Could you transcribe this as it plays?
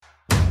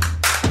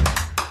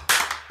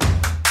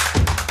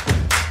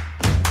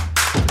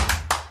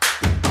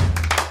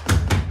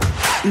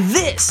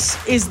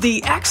This is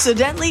the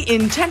Accidentally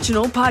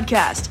Intentional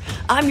Podcast.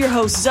 I'm your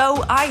host,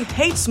 Zoe. I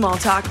hate small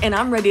talk, and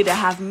I'm ready to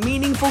have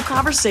meaningful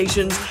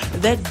conversations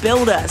that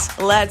build us.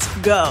 Let's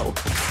go.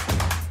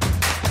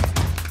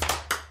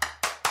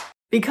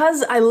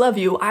 Because I love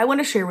you, I want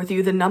to share with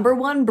you the number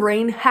one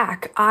brain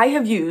hack I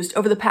have used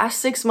over the past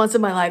 6 months of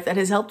my life that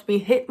has helped me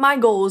hit my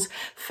goals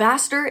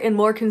faster and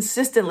more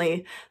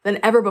consistently than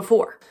ever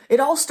before. It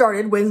all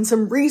started when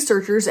some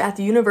researchers at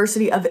the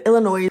University of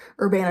Illinois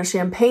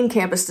Urbana-Champaign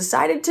campus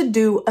decided to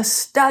do a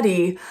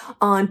study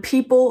on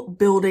people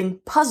building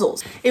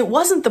puzzles. It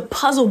wasn't the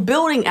puzzle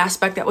building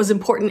aspect that was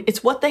important,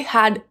 it's what they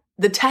had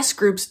the test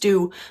groups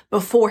do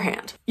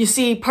beforehand. You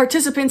see,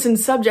 participants and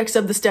subjects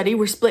of the study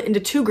were split into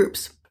two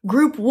groups.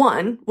 Group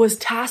 1 was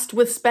tasked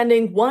with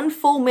spending 1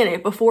 full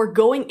minute before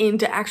going in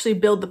to actually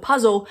build the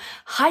puzzle,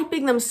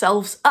 hyping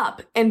themselves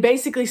up and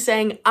basically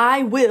saying,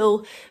 I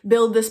will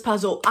build this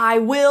puzzle.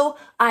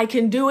 I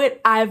can do it.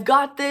 I've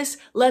got this.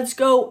 Let's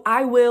go.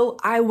 I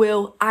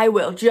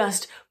will.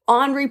 Just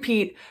on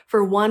repeat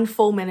for 1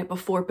 full minute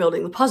before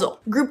building the puzzle.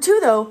 Group 2,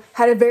 though,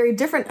 had a very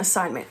different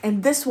assignment.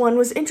 And this one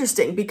was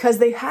interesting because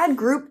they had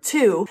Group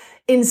 2,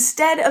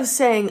 instead of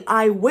saying,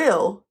 I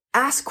will,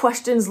 ask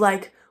questions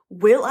like,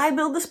 will I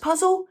build this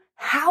puzzle?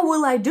 How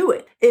will I do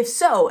it? If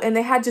so, and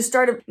they had to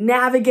start to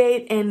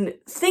navigate and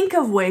think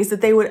of ways that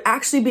they would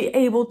actually be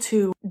able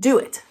to do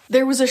it.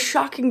 There was a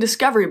shocking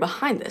discovery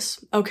behind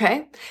this,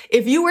 okay?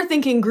 If you were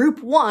thinking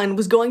Group 1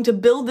 was going to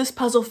build this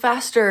puzzle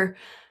faster,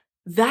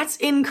 that's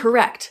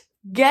incorrect.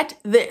 Get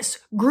this.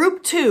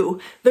 Group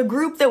 2, the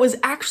group that was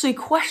actually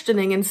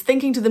questioning and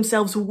thinking to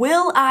themselves,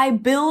 will I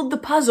build the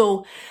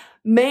puzzle,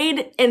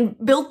 made and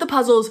built the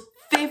puzzles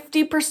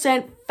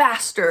 50%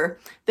 faster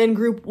than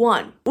Group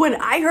 1. When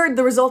I heard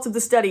the results of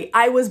the study,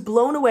 I was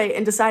blown away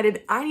and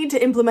decided I need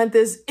to implement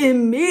this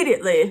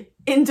immediately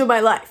into my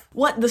life.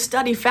 What the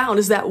study found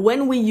is that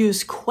when we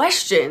use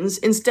questions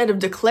instead of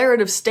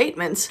declarative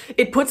statements,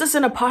 it puts us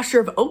in a posture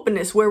of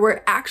openness where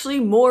we're actually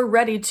more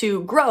ready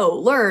to grow,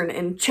 learn,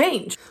 and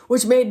change,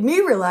 which made me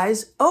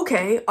realize,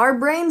 okay, our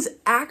brains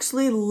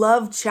actually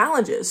love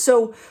challenges.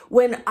 So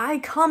when I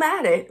come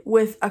at it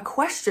with a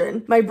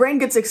question, my brain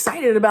gets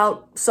excited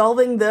about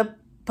solving the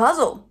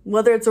puzzle,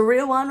 whether it's a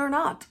real one or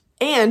not.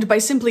 And by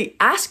simply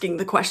asking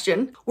the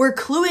question, we're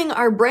cluing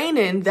our brain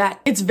in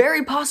that it's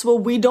very possible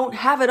we don't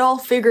have it all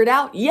figured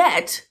out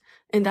yet,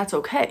 and that's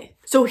okay.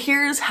 So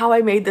here's how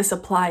I made this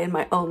apply in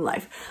my own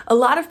life. A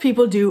lot of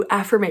people do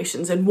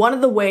affirmations, and one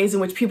of the ways in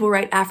which people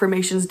write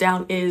affirmations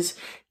down is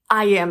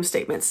I am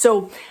statements.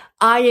 So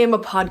I am a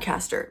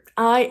podcaster.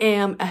 I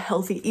am a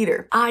healthy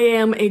eater. I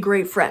am a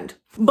great friend.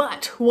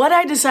 But what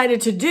I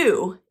decided to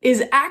do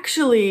is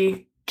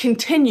actually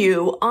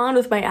continue on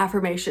with my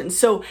affirmations.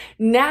 So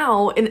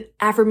now an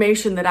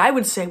affirmation that I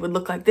would say would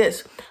look like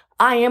this.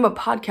 I am a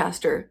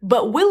podcaster,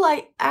 but will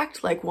I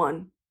act like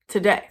one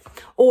today?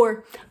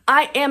 Or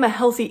I am a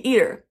healthy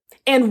eater,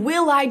 and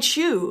will I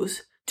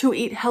choose to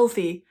eat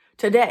healthy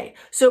today?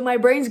 So my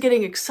brain's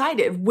getting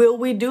excited. Will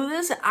we do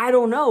this? I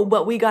don't know,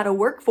 but we got to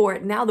work for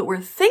it now that we're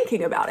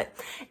thinking about it.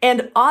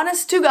 And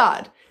honest to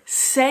God,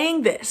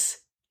 saying this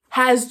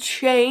has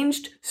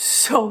changed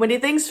so many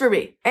things for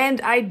me.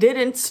 And I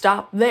didn't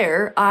stop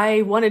there.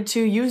 I wanted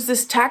to use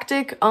this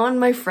tactic on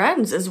my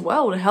friends as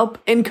well to help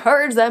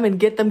encourage them and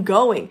get them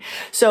going.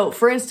 So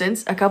for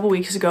instance, a couple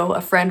weeks ago,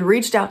 a friend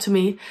reached out to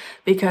me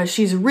because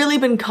she's really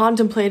been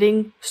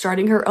contemplating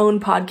starting her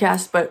own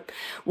podcast, but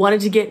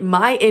wanted to get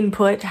my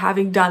input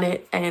having done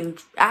it and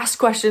ask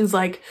questions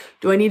like,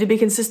 do I need to be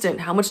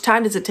consistent? How much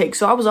time does it take?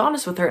 So I was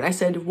honest with her and I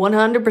said,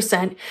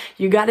 100%,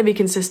 you got to be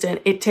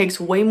consistent. It takes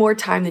way more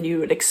time than you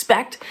would expect.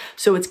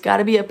 So it's got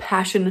to be a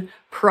passion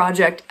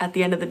project at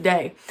the end of the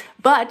day.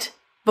 But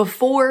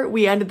before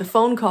we ended the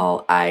phone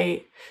call,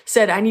 I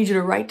said, I need you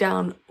to write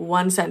down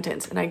one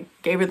sentence. And I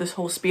gave her this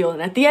whole spiel.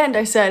 And at the end,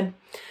 I said,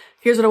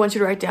 here's what I want you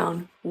to write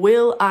down.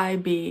 Will I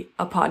be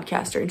a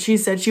podcaster? And she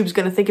said she was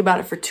going to think about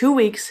it for 2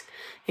 weeks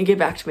and get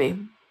back to me.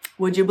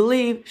 Would you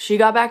believe she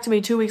got back to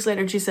me 2 weeks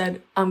later and she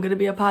said, I'm going to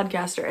be a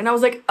podcaster. And I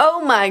was like, oh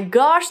my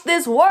gosh,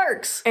 this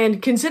works.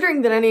 And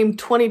considering that I named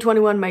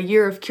 2021 my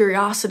year of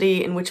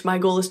curiosity, in which my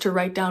goal is to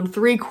write down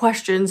 3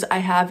 questions I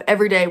have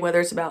every day, whether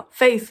it's about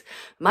faith,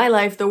 my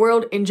life, the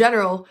world in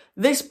general,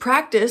 this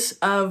practice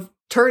of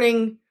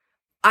turning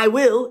I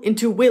will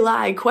into will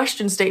I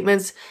question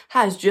statements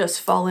has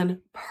just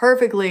fallen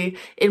perfectly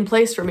in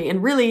place for me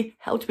and really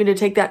helped me to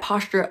take that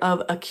posture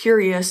of a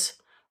curious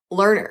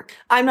learner.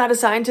 I'm not a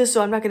scientist,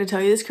 so I'm not going to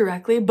tell you this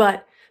correctly,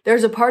 but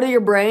there's a part of your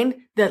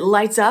brain that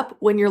lights up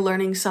when you're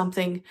learning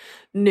something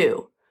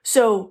new.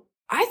 So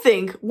I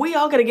think we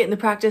all got to get in the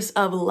practice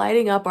of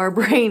lighting up our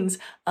brains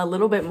a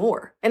little bit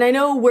more. And I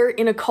know we're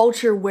in a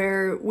culture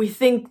where we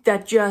think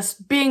that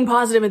just being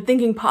positive and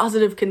thinking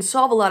positive can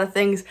solve a lot of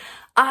things.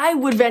 I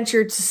would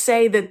venture to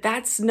say that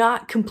that's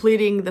not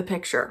completing the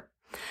picture.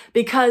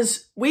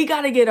 Because we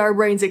got to get our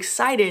brains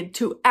excited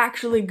to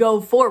actually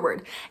go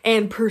forward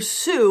and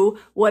pursue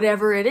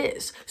whatever it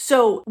is.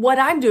 So what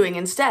I'm doing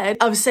instead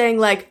of saying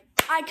like,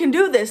 I can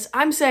do this,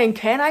 I'm saying,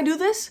 can I do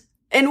this?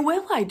 And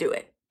will I do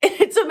it?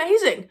 It's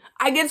amazing.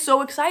 I get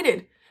so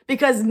excited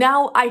because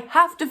now I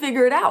have to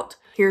figure it out.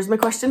 Here's my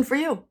question for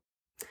you.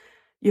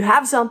 You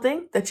have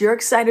something that you're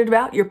excited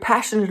about, you're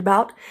passionate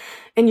about,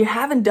 and you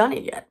haven't done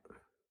it yet.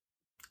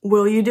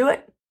 Will you do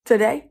it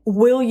today?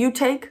 Will you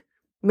take,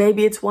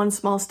 maybe it's one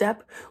small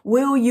step?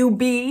 Will you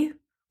be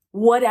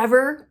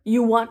whatever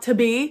you want to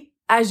be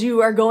as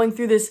you are going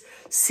through this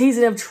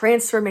season of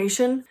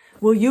transformation?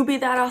 Will you be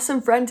that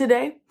awesome friend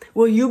today?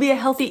 Will you be a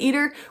healthy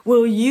eater?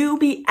 Will you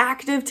be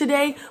active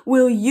today?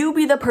 Will you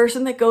be the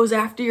person that goes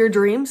after your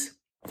dreams?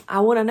 I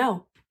want to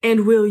know.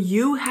 And will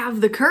you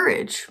have the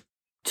courage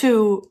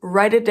to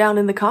write it down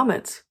in the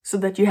comments so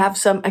that you have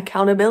some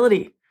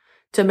accountability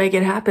to make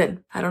it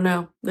happen? I don't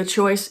know. The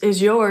choice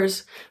is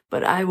yours,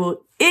 but I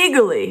will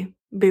eagerly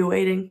be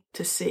waiting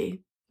to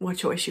see what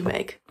choice you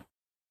make.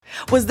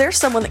 Was there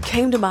someone that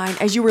came to mind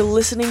as you were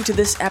listening to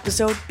this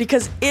episode?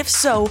 Because if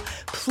so,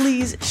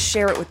 please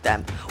share it with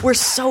them. We're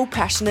so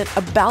passionate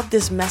about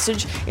this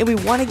message and we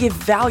want to give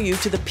value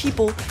to the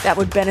people that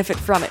would benefit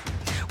from it.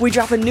 We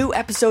drop a new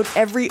episode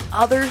every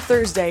other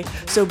Thursday,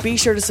 so be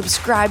sure to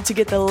subscribe to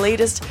get the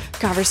latest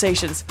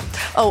conversations.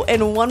 Oh,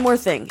 and one more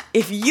thing.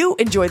 If you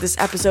enjoyed this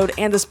episode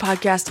and this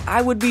podcast,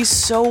 I would be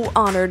so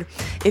honored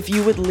if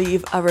you would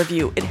leave a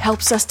review. It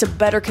helps us to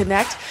better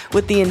connect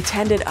with the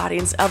intended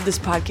audience of this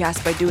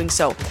podcast by doing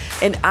so.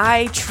 And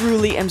I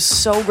truly am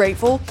so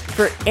grateful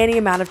for any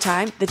amount of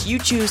time that you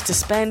choose to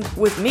spend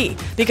with me,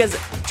 because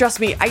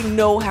trust me, I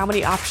know how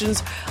many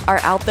options are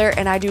out there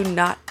and I do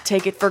not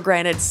take it for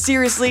granted.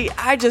 Seriously,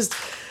 I just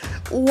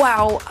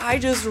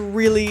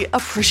really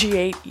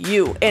appreciate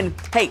you. And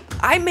hey,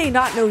 I may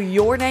not know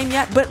your name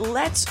yet, but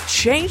let's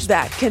change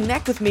that.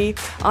 Connect with me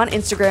on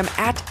Instagram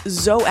at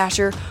Zoe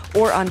Asher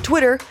or on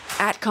Twitter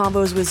at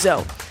Convos with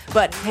Zoe.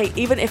 But hey,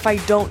 even if I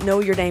don't know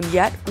your name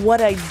yet, what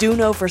I do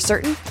know for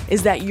certain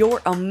is that you're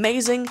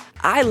amazing.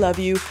 I love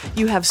you.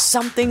 You have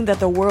something that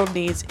the world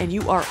needs, and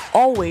you are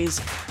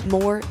always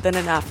more than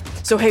enough.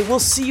 So hey, we'll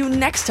see you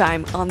next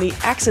time on the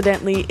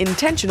Accidentally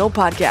Intentional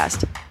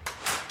podcast.